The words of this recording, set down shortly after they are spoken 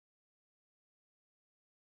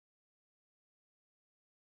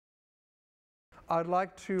I'd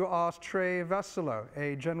like to ask Trae Vassallo,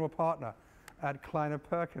 a general partner at Kleiner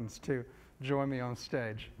Perkins, to join me on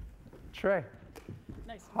stage. Trae.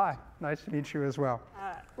 Nice. Hi, nice to meet you as well.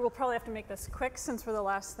 We'll probably have to make this quick since we're the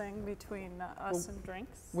last thing between us and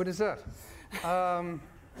drinks. What is it?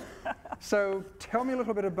 So tell me a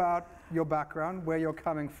little bit about your background, where you're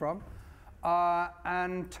coming from,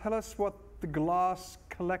 and tell us what the Glass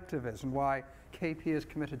Collective is and why KP is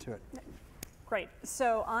committed to it. Great.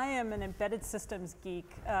 So I am an embedded systems geek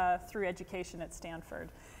through education at Stanford,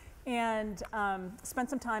 and spent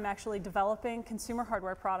some time actually developing consumer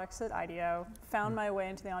hardware products at IDEO, found my way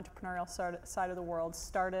into the entrepreneurial side of the world,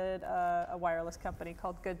 started a wireless company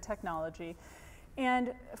called Good Technology.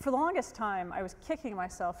 And for the longest time, I was kicking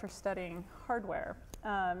myself for studying hardware,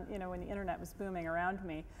 you know, when the internet was booming around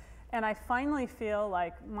me. And I finally feel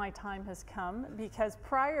like my time has come, because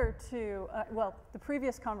prior to, well, the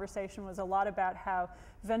previous conversation was a lot about how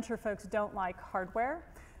venture folks don't like hardware.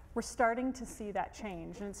 We're starting to see that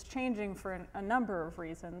change, and it's changing for a number of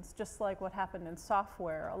reasons. Just like what happened in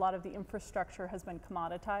software, a lot of the infrastructure has been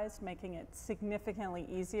commoditized, making it significantly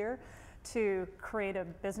easier to create a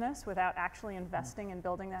business without actually investing in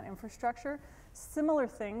building that infrastructure. Similar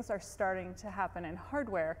things are starting to happen in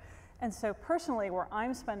hardware. And so personally, where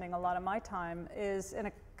I'm spending a lot of my time is in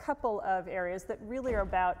a couple of areas that really are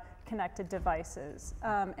about connected devices.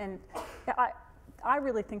 And I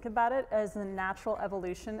really think about it as the natural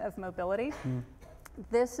evolution of mobility.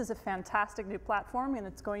 This is a fantastic new platform, and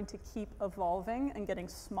it's going to keep evolving and getting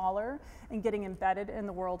smaller and getting embedded in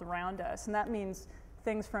the world around us. And that means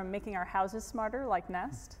things from making our houses smarter, like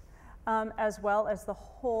Nest, as well as the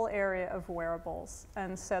whole area of wearables.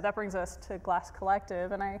 And so that brings us to Glass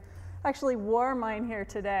Collective. And I actually wore mine here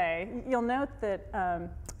today. You'll note that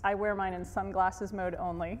I wear mine in sunglasses mode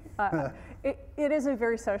only. It is a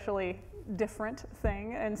very socially different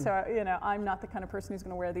thing, and so, you know, I'm not the kind of person who's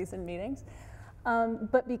going to wear these in meetings.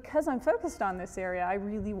 But because I'm focused on this area, I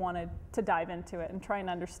really wanted to dive into it and try and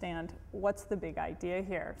understand what's the big idea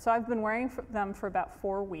here. So I've been wearing them for about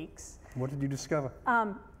 4 weeks. What did you discover?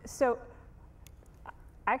 So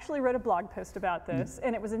I actually wrote a blog post about this,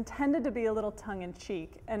 and it was intended to be a little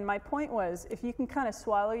tongue-in-cheek. And my point was, if you can kind of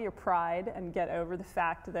swallow your pride and get over the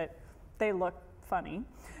fact that they look funny,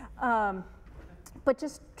 but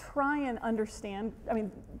just try and understand. I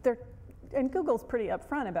mean, and Google's pretty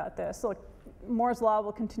upfront about this. Look, Moore's law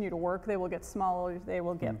will continue to work. They will get smaller. They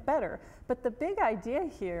will get better. But the big idea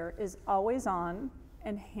here is always on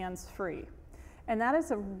and hands-free. And that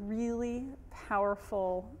is a really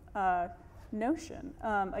powerful notion,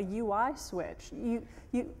 a UI switch.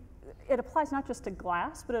 It applies not just to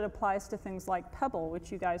glass, but it applies to things like Pebble,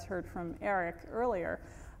 which you guys heard from Eric earlier.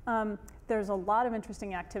 There's a lot of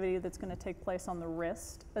interesting activity that's going to take place on the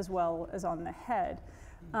wrist as well as on the head.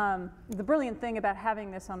 The brilliant thing about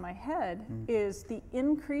having this on my head is the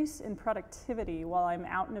increase in productivity while I'm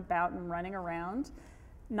out and about and running around,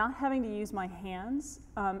 not having to use my hands,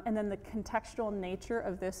 and then the contextual nature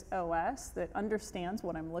of this OS that understands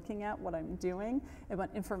what I'm looking at, what I'm doing, and what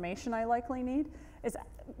information I likely need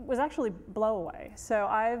was actually blow away. So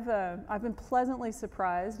I've been pleasantly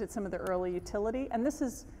surprised at some of the early utility, and this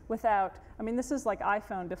is without, I mean, this is like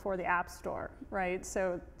iPhone before the App Store, right?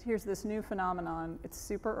 So here's this new phenomenon. It's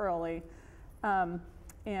super early. So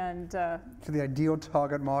the ideal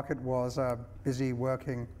target market was busy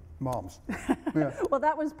working moms. Yeah. Well,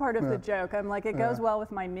 that was part of the joke. I'm like, it goes well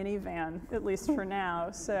with my minivan, at least for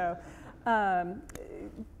now. So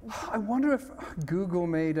I wonder if Google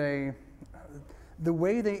made the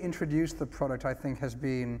way they introduced the product, I think, has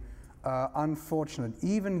been unfortunate,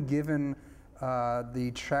 even given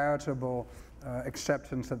the charitable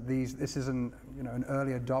acceptance that this is an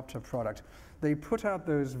early adopter product. They put out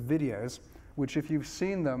those videos, which if you've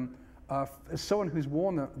seen them, as someone who's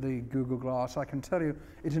worn the Google Glass, I can tell you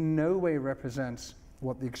it in no way represents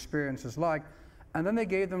what the experience is like. And then they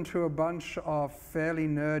gave them to a bunch of fairly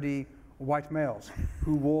nerdy white males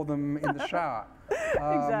who wore them in the shower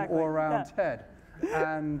exactly. or around TED.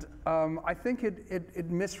 And I think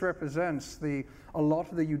it misrepresents a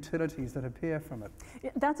lot of the utilities that appear from it.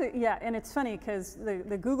 Yeah, and it's funny because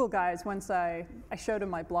the Google guys, once I showed them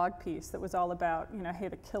my blog piece that was all about, hey,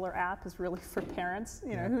 the killer app is really for parents.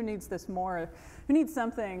 Who needs this more? Who needs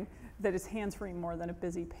something that is hands-free more than a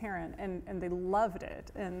busy parent? And they loved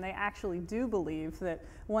it. And they actually do believe that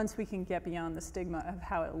once we can get beyond the stigma of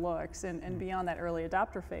how it looks and beyond that early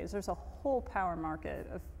adopter phase, there's a whole power market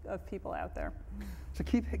of people out there. So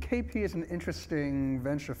KP is an interesting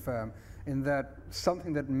venture firm in that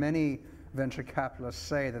something that many venture capitalists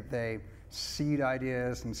say, that they seed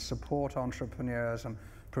ideas and support entrepreneurs and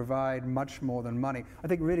provide much more than money, I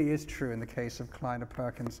think really is true in the case of Kleiner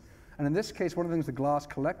Perkins. And in this case, one of the things the Glass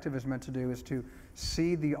Collective is meant to do is to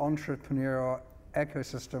seed the entrepreneurial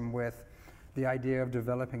ecosystem with the idea of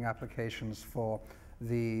developing applications for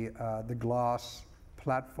the glass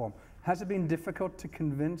platform. Has it been difficult to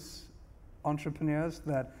convince entrepreneurs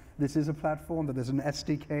that this is a platform, that there's an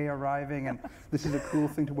SDK arriving, and this is a cool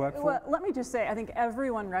thing to work for? Well, let me just say, I think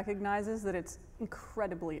everyone recognizes that it's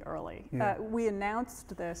incredibly early. Yeah. We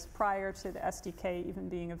announced this prior to the SDK even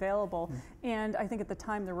being available, and I think at the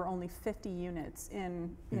time there were only 50 units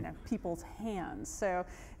in people's hands. So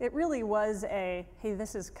it really was a, hey,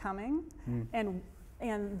 this is coming,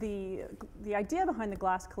 and the idea behind the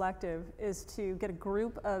Glass Collective is to get a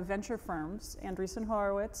group of venture firms, Andreessen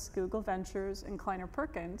Horowitz, Google Ventures, and Kleiner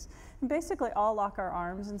Perkins, and basically all lock our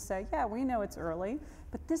arms and say, yeah, we know it's early,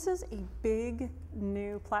 but this is a big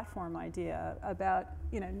new platform idea about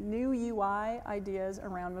new UI ideas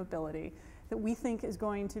around mobility that we think is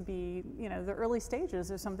going to be, the early stages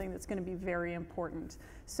of something that's going to be very important.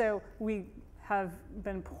 So we have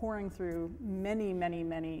been pouring through many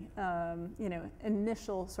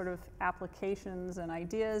initial sort of applications and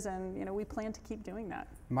ideas, and we plan to keep doing that.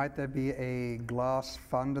 Might there be a glass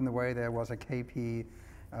fund in the way there was a KP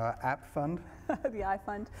app fund? The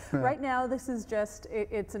iFund. Right now, this is just,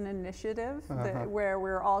 it's an initiative where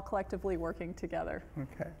we're all collectively working together.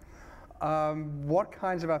 Okay. What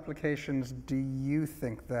kinds of applications do you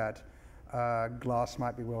think that glass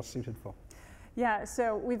might be well suited for? Yeah,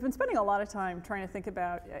 so we've been spending a lot of time trying to think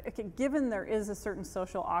about, okay, given there is a certain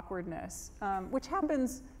social awkwardness, which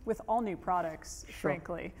happens with all new products,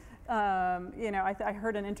 frankly. I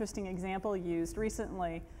heard an interesting example used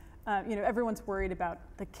recently. Everyone's worried about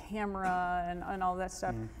the camera and all that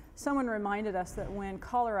stuff. Someone reminded us that when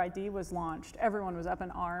caller ID was launched, everyone was up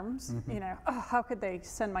in arms. Oh, how could they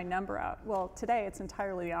send my number out? Well, today it's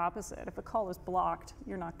entirely the opposite. If a call is blocked,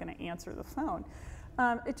 you're not going to answer the phone.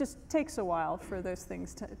 It just takes a while for those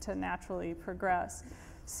things to naturally progress.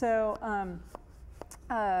 So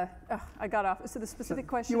I got off. So the specific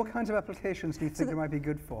question. What kinds of applications do you think it might be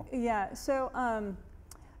good for? Yeah, so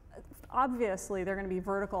obviously there are going to be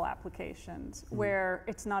vertical applications where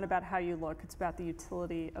it's not about how you look, it's about the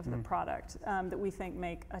utility of the product that we think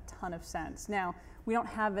make a ton of sense. Now, we don't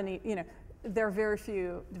have any, there are very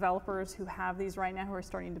few developers who have these right now who are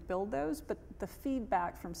starting to build those, but the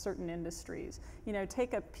feedback from certain industries,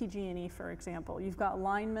 take a PG&E for example. You've got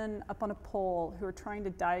linemen up on a pole who are trying to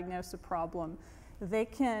diagnose a problem. They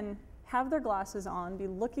can have their glasses on, be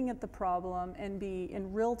looking at the problem, and be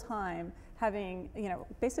in real time having,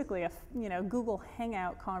 basically a Google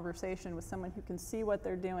Hangout conversation with someone who can see what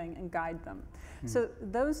they're doing and guide them. So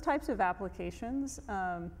those types of applications,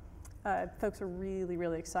 folks are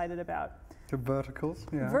really excited about. To verticals,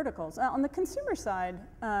 yeah. Verticals. On the consumer side,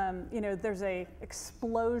 there's a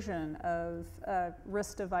explosion of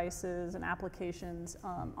wrist devices and applications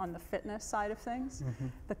on the fitness side of things,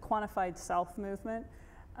 the quantified self movement.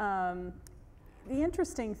 The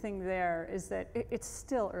interesting thing there is that it's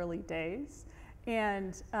still early days,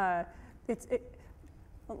 and let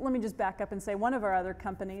me just back up and say one of our other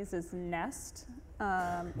companies is Nest,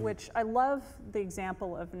 which I love the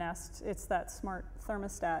example of Nest. It's that smart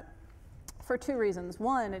thermostat for two reasons.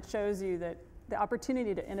 One, it shows you that the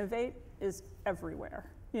opportunity to innovate is everywhere.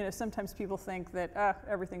 Sometimes people think that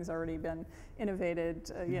everything's already been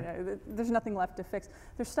innovated, there's nothing left to fix.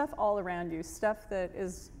 There's stuff all around you, stuff that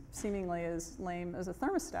is seemingly as lame as a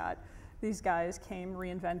thermostat. These guys came,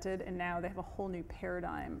 reinvented, and now they have a whole new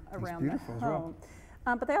paradigm around the home.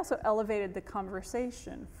 But they also elevated the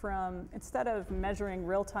conversation from, instead of measuring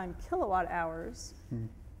real-time kilowatt hours,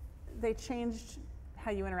 they changed how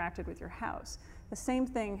you interacted with your house. The same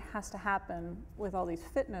thing has to happen with all these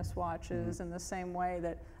fitness watches in the same way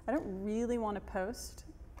that I don't really want to post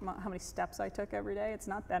how many steps I took every day. It's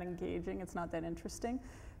not that engaging, it's not that interesting.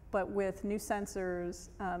 But with new sensors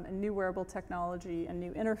and new wearable technology and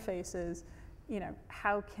new interfaces,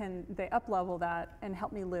 how can they up-level that and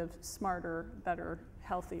help me live smarter, better,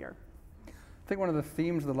 healthier? I think one of the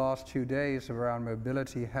themes of the last 2 days around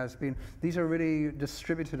mobility has been these are really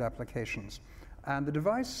distributed applications. And the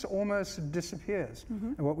device almost disappears.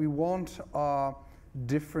 And what we want are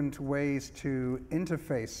different ways to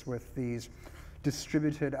interface with these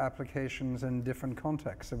distributed applications in different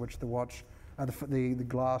contexts, of which the watch, the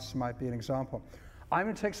glass might be an example. I'm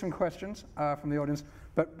going to take some questions from the audience,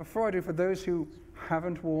 but before I do, for those who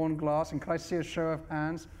haven't worn glass, and can I see a show of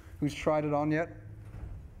hands who's tried it on yet?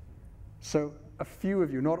 So a few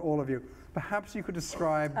of you, not all of you. Perhaps you could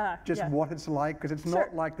describe just yeah. what it's like, because it's Sure.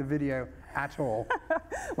 not like the video at all.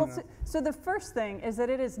 Well, so the first thing is that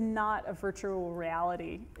it is not a virtual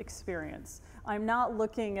reality experience. I'm not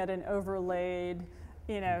looking at an overlaid,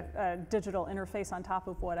 digital interface on top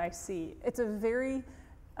of what I see. It's a very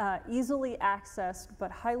easily accessed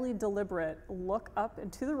but highly deliberate look up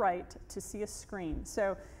and to the right to see a screen.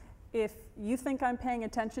 So if you think I'm paying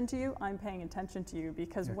attention to you, I'm paying attention to you,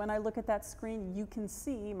 because when I look at that screen, you can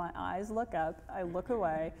see my eyes look up, I look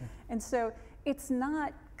away. And so it's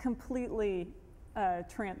not completely,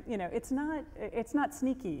 it's not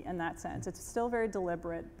sneaky in that sense. It's still very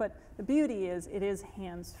deliberate, but the beauty is it is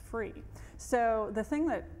hands-free. So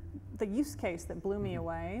the use case that blew me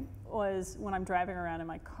away was when I'm driving around in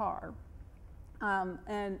my car.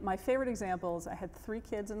 And my favorite example is I had 3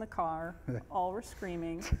 kids in the car, all were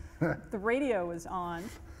screaming. The radio was on,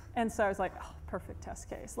 and so I was like, oh, perfect test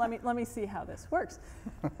case. Let me see how this works.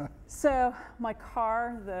 So my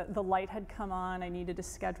car, the light had come on. I needed to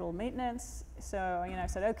schedule maintenance. So I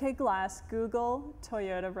said, okay, Glass, Google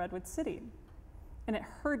Toyota Redwood City. And it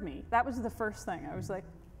heard me. That was the first thing. I was like,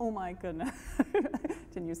 oh my goodness.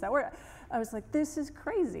 Didn't use that word. I was like, this is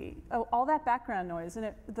crazy. Oh, all that background noise.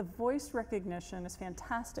 And the voice recognition is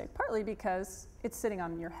fantastic, partly because it's sitting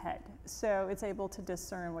on your head. So it's able to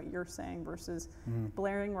discern what you're saying versus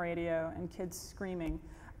blaring radio and kids screaming.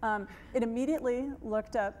 It immediately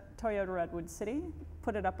looked up Toyota Redwood City,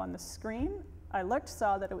 put it up on the screen. I looked,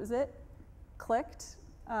 saw that it was it, clicked.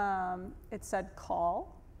 It said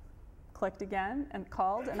call, clicked again and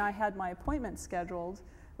called, and I had my appointment scheduled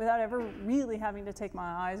without ever really having to take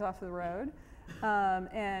my eyes off the road,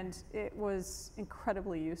 and it was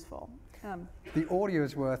incredibly useful. The audio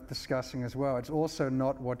is worth discussing as well. It's also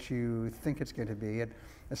not what you think it's going to be. It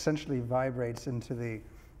essentially vibrates into the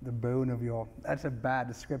bone of your, that's a bad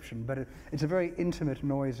description, but it's a very intimate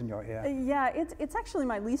noise in your ear. Yeah, it's actually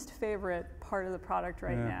my least favorite part of the product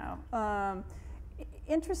right now.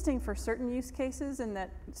 Interesting for certain use cases in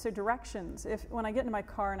that, so directions, when I get into my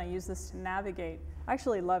car and I use this to navigate, I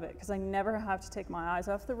actually love it because I never have to take my eyes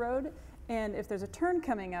off the road. And if there's a turn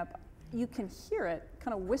coming up, you can hear it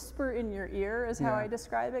kind of whisper in your ear is how I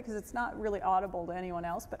describe it, because it's not really audible to anyone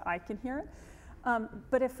else, but I can hear it.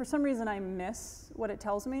 But if for some reason I miss what it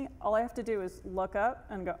tells me, all I have to do is look up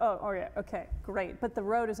and go, oh yeah, okay, great. But the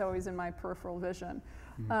road is always in my peripheral vision.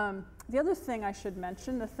 The other thing I should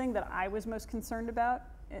mention, the thing that I was most concerned about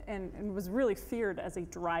and was really feared as a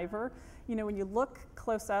driver, when you look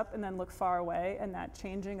close up and then look far away, and that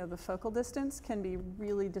changing of the focal distance can be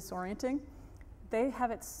really disorienting. They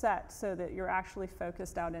have it set so that you're actually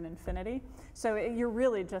focused out in infinity. So you're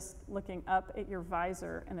really just looking up at your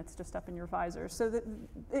visor, and it's just up in your visor. So that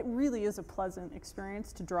it really is a pleasant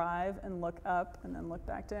experience to drive and look up and then look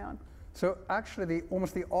back down. So actually,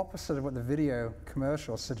 almost the opposite of what the video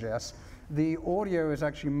commercial suggests. The audio is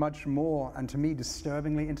actually much more, and to me,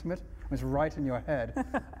 disturbingly intimate. It's right in your head.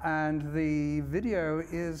 And the video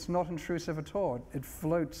is not intrusive at all. It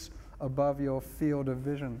floats above your field of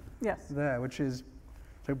vision there, which is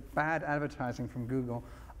so bad advertising from Google.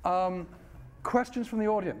 Questions from the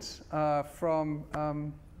audience, from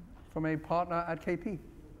a partner at KP?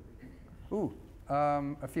 Ooh,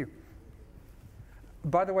 a few.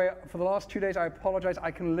 By the way, for the last 2 days, I apologize. I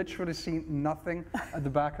can literally see nothing at the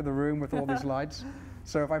back of the room with all these lights.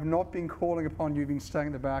 So if I've not been calling upon you, been staying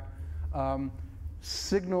at the back,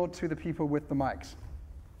 signal to the people with the mics.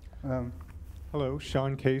 Hello,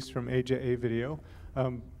 Sean Case from AJA Video.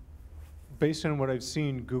 Based on what I've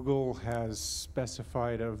seen, Google has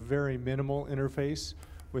specified a very minimal interface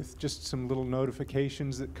with just some little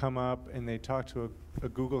notifications that come up, and they talk to a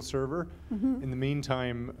Google server. In the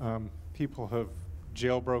meantime, people have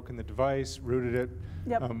jailbroken the device, rooted it,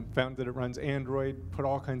 found that it runs Android, put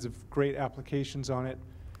all kinds of great applications on it.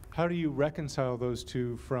 How do you reconcile those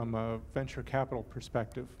two from a venture capital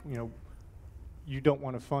perspective? You don't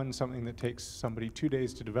want to fund something that takes somebody 2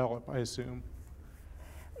 days to develop, I assume.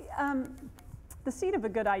 The seed of a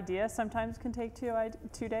good idea sometimes can take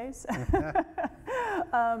 2 days.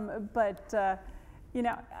 But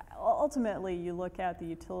ultimately you look at the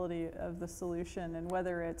utility of the solution, and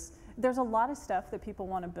whether there's a lot of stuff that people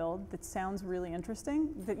want to build that sounds really interesting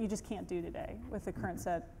that you just can't do today with the current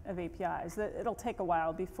set of APIs. It'll take a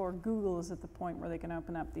while before Google is at the point where they can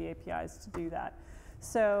open up the APIs to do that.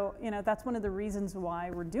 So, that's one of the reasons why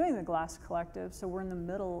we're doing the Glass Collective, so we're in the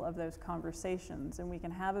middle of those conversations, and we can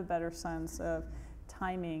have a better sense of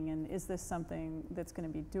timing, and is this something that's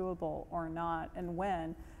going to be doable or not, and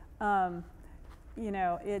when.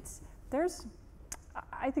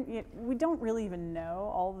 I think we don't really even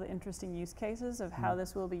know all the interesting use cases of how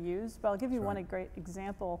this will be used, but I'll give you one great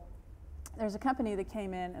example. there's a company that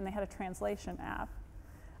came in and they had a translation app,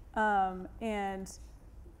 and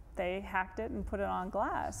they hacked it and put it on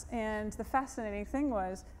glass. And the fascinating thing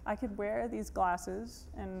was I could wear these glasses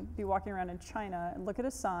and be walking around in China and look at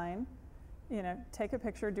a sign, you know, take a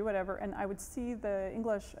picture, do whatever, and I would see the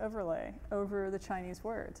English overlay over the Chinese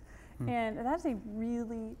words. And that's a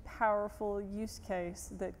really powerful use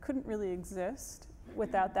case that couldn't really exist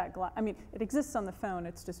without that glass. I mean, it exists on the phone,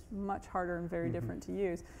 it's just much harder and very different to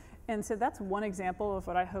use. And so that's one example of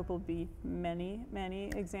what I hope will be many, many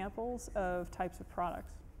examples of types of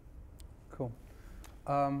products. Cool.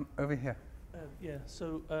 Over here. Yeah,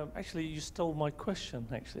 so actually you stole my question,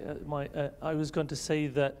 actually. I was going to say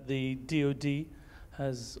that the DoD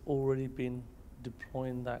has already been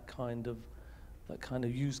deploying that kind of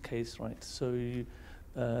use case, right? So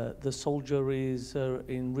the soldier is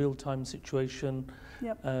in real-time situation,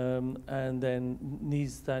 and then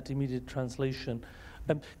needs that immediate translation.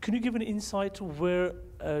 Can you give an insight to where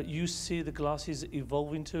you see the glasses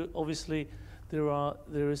evolving to? Obviously,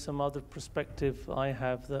 there is some other perspective I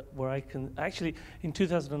have where I can actually, in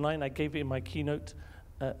 2009 I gave it in my keynote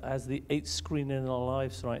as the 8th screen in our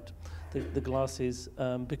lives, right? The glasses,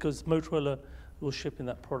 because Motorola was shipping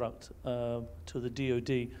that product to the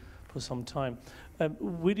DoD for some time.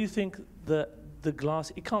 Where do you think that the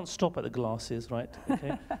glass? It can't stop at the glasses, right?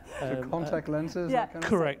 Okay. So contact lenses. Yeah. That kind of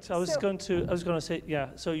Correct. I was going to say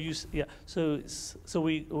So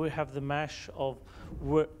we have the mash of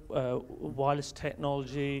wireless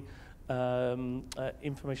technology,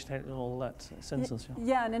 information technology, and all that sensors.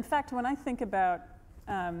 Yeah, and in fact, when I think about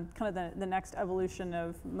kind of the next evolution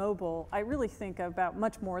of mobile, I really think about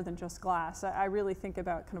much more than just glass. I really think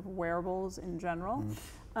about kind of wearables in general,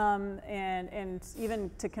 and even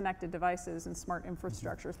to connected devices and smart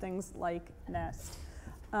infrastructure, things like Nest.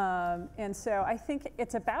 And so I think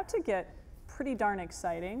it's about to get pretty darn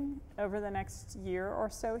exciting over the next year or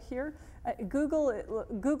so here.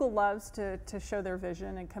 Google loves to show their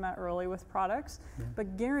vision and come out early with products,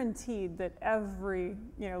 but guaranteed that every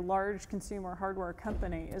large consumer hardware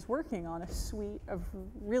company is working on a suite of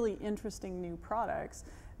really interesting new products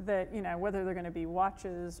that, whether they're going to be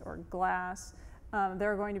watches or glass,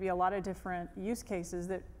 there are going to be a lot of different use cases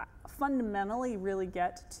that fundamentally really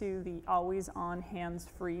get to the always-on,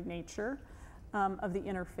 hands-free nature of the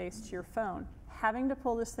interface to your phone. Having to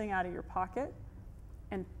pull this thing out of your pocket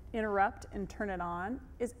and interrupt and turn it on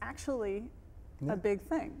is actually a big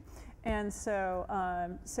thing. And so,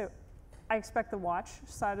 I expect the watch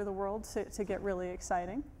side of the world to get really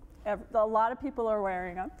exciting. A lot of people are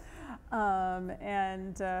wearing them.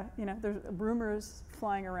 There's rumors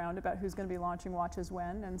flying around about who's going to be launching watches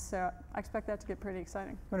when, and so I expect that to get pretty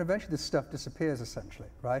exciting. When eventually this stuff disappears, essentially,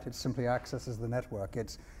 right? It simply accesses the network.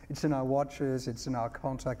 It's in our watches, it's in our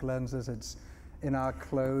contact lenses, it's in our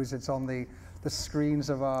clothes, it's on the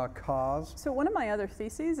screens of our cars. So one of my other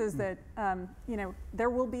theses is that there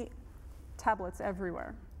will be tablets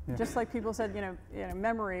everywhere. Just like people said,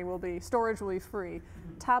 storage will be free.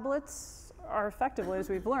 Tablets are effectively, as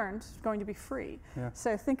we've learned, going to be free.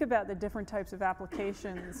 So think about the different types of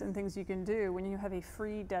applications and things you can do when you have a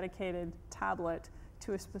free, dedicated tablet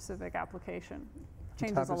to a specific application.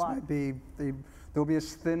 Changes a lot. They'll be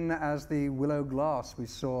as thin as the willow glass we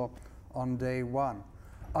saw on day one.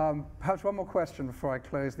 Perhaps one more question before I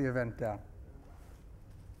close the event down.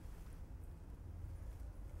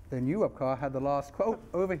 Then you, Upcar, had the last quote.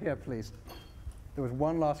 Over here, please. There was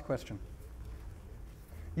one last question.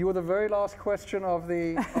 You were the very last question of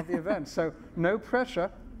the event, so no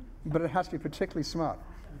pressure, but it has to be particularly smart.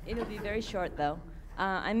 It'll be very short, though.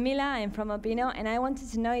 I'm Mila, I'm from Opino, and I wanted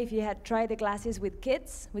to know if you had tried the glasses with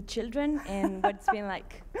kids, with children, and what it's been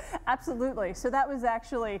like. Absolutely. So that was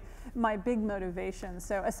actually my big motivation.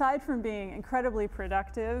 So aside from being incredibly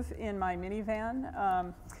productive in my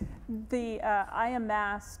minivan, I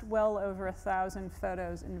amassed well over 1,000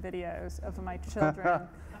 photos and videos of my children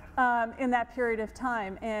in that period of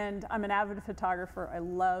time. And I'm an avid photographer. I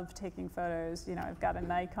love taking photos. I've got a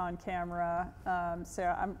Nikon camera, so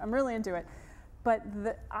I'm really into it. But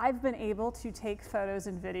I've been able to take photos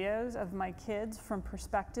and videos of my kids from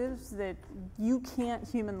perspectives that you can't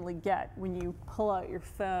humanly get when you pull out your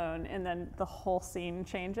phone and then the whole scene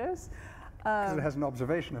changes. Because it has an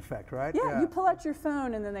observation effect, right? Yeah, you pull out your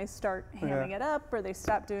phone and then they start hamming it up or they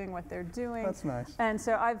stop doing what they're doing. That's nice. And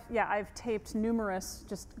so I've taped numerous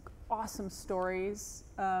just awesome stories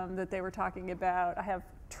that they were talking about. I have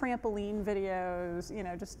trampoline videos,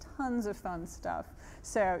 just tons of fun stuff.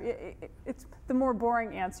 So it's the more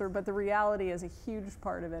boring answer, but the reality is a huge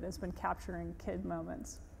part of it has been capturing kid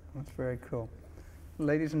moments. That's very cool.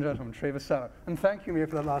 Ladies and gentlemen, Trae Vassallo. And thank you, Mia,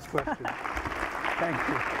 for that last question. Thank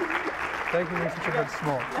you. Thank you for such a good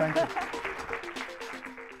sport. Thank you.